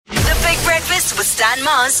Mornings with Stan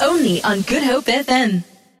Mars. Only on Good Hope FM.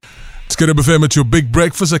 It's Good Hope FM at your big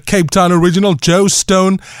breakfast, a Cape Town original. Joe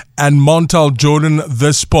Stone and Montal Jordan.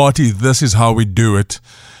 This party, this is how we do it.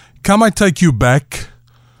 Come I take you back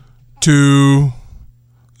to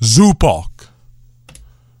Zoo Park.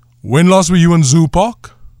 When last were you in Zoo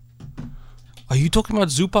Park? Are you talking about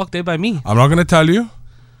Zoo Park there by me? I'm not going to tell you.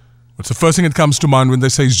 What's the first thing that comes to mind when they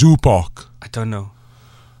say Zoo Park? I don't know.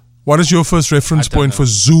 What is your first reference point for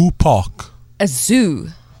Zoo Park? A zoo.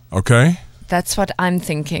 Okay. That's what I'm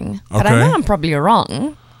thinking. But Okay. I know I'm probably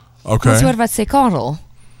wrong. Okay. So what about Karel?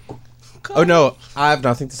 Oh no, I have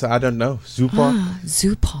nothing to say. I don't know. Zoo Park.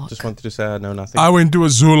 Zoo Park. Just wanted to say I know nothing. I went to a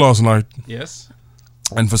zoo last night, Yes.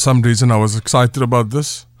 and for some reason I was excited about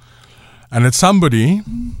this. And it's somebody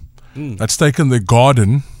that's taken their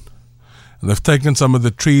garden, and they've taken some of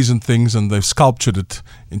the trees and things, and they've sculptured it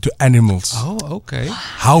into animals. Oh, okay.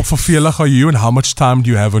 How vervelig are you, and how much time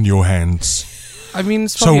do you have on your hands? I mean,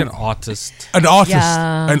 it's probably So- an artist. An artist.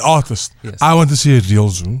 Yeah. An artist. Yes. I want to see a real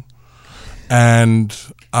zoo, and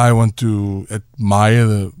I want to admire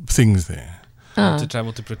the things there. To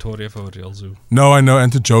travel to Pretoria for a real zoo. No, I know,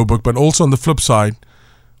 and to Joburg, but also on the flip side,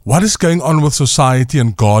 what is going on with society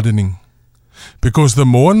and gardening? Because the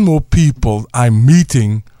more and more people I'm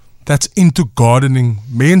meeting that's into gardening,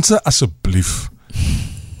 mense asseblief.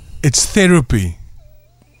 It's therapy.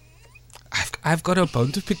 I've got a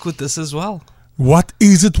bone to pick with this as well. What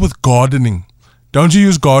is it with gardening? Don't you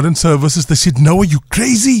use garden services? They said, no, are you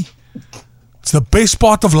crazy? It's the best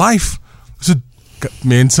part of life. I said,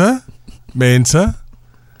 mense,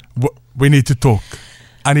 we need to talk.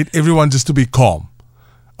 I need everyone just to be calm.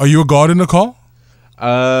 Are you a gardener, Carl?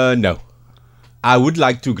 No. I would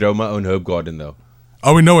like to grow my own herb garden though.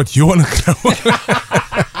 Oh, we know what you want to grow.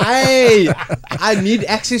 I need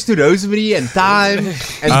access to rosemary and thyme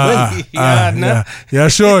and money. Yeah,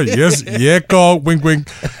 sure. Yes, yeah, Carl. Wink, wink.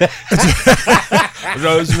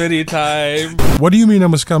 Rosemary time. What do you mean I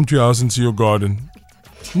must come to your house and see your garden?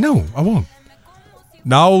 No, I won't.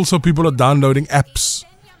 Now also people are downloading apps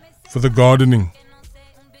for the gardening.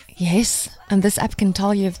 Yes, and this app can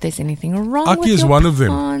tell you if there's anything wrong Aki with is your one of them.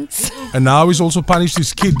 plants. And now he's also punished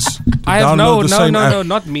his kids to I have download the same app. no,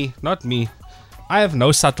 not me. I have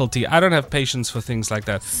no subtlety. I don't have patience for things like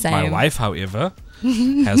that. My Same. wife, however,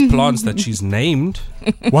 has plants that she's named.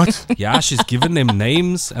 What? Yeah, she's given them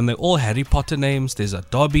names, and they're all Harry Potter names. There's a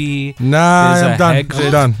Dobby. Nah, There's I'm a done.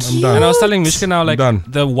 Hagrid. I'm done. And I was telling Mishka now, like, Done.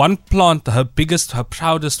 the one plant, her biggest, her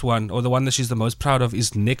proudest one, or the one that she's the most proud of,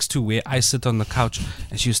 is next to where I sit on the couch.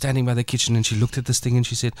 And she was standing by the kitchen, and she looked at this thing, and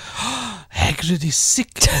she said, Hagrid is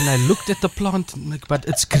sick. And I looked at the plant, and like, but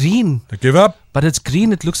it's green. I give up. But it's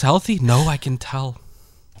green, it looks healthy. No, I can tell.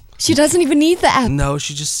 She doesn't even need the app. No,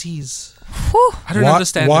 she just sees. Whew. I don't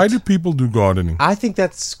understand Why it. do people do gardening? I think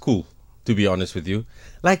that's cool, to be honest with you.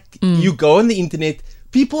 Like, you go on the internet,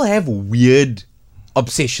 people have weird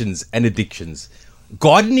obsessions and addictions.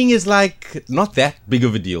 Gardening is like not that big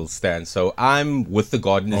of a deal, Stan. So I'm with the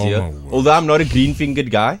gardeners Oh, my here. word. Although I'm not a green-fingered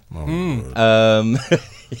guy.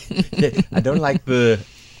 I don't like the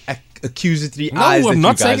accusatory eyes. No, that I'm you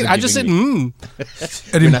not guys saying it. are I just said, giving me.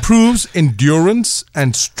 It improves endurance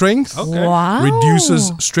and strength, Wow.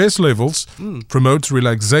 reduces stress levels, promotes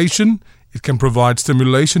relaxation. It can provide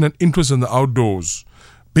stimulation and interest in the outdoors.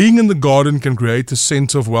 Being in the garden can create a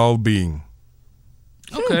sense of well-being.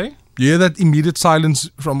 okay. You hear that immediate silence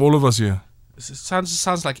from all of us here? It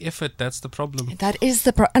sounds like effort. That's the problem. That is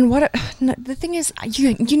the and what no, the thing is,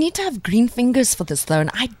 you need to have green fingers for this though, and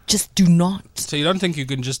I just do not. So you don't think you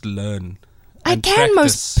can just learn? I and can practice?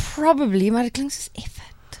 most probably, maar it klinkt soos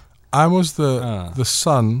effort. I was the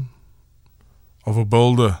son of a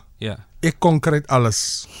builder. Yeah. Ek konkreet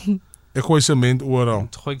alles. Ek gooi cement oral.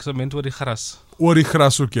 Gooi ek cement oor die gras. Oor die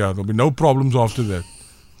gras ook, ja. There'll be no problems after that.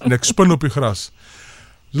 En ek spin op die gras.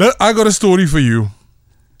 I got a story for you.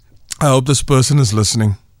 I hope this person is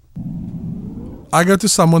listening. I go to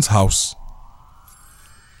someone's house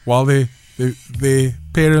while their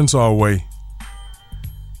parents are away.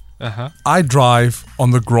 I drive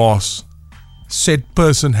on the grass. Said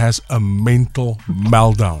person has a mental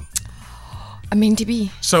meltdown. I mean to be.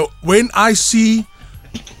 So when I see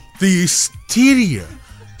the hysteria,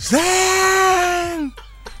 Stan,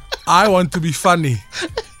 I want to be funny.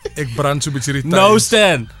 Ek brand so 'n bietjie die No, tyd.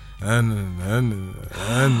 Stan.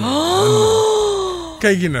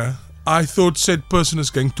 Kyk jy nou, I thought said person is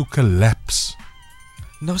going to collapse.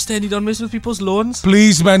 No, Stan, you don't mess with people's lawns.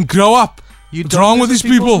 Please man, grow up. You What's don't wrong mess with these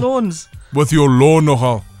people's people? Lawns. With your lawn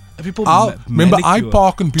nogal. People Remember, I manicure.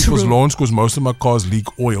 park on people's True. lawns because most of my cars leak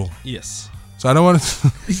oil. Yes. So I don't want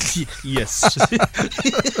to... Yes.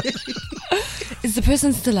 Is the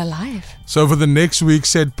person still alive? So for the next week,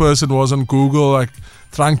 said person was on Google, like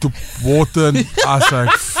trying to water, and I was like,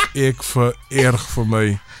 ek vererg vir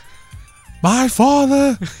my. My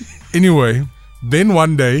father. Anyway, then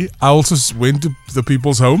one day, I also went to the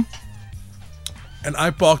people's home, and I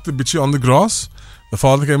parked the bitchy on the grass. The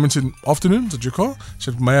father came and said, afternoon, is it your car? I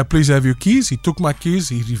said, may I please have your keys? He took my keys,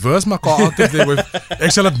 he reversed my car out there with,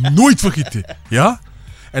 ek sal dit nooit vergeet nie. Yeah?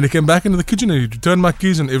 And he came back into the kitchen and he returned my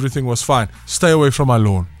keys and everything was fine. Stay away from my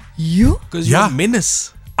lawn. You? Because you're a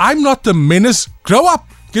menace. I'm not the menace. Grow up.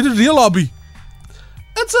 Get a real hobby.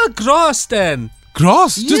 It's a grass, Dan.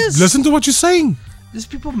 Grass? Yes. Just listen to what you're saying. These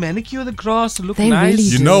people manicure the grass to look They nice. really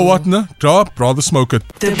You do. know what, no? Grow up, rather smoke it.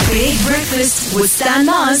 The Big Breakfast with Stan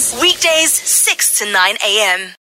Mars. Weekdays 6 to 9 a.m.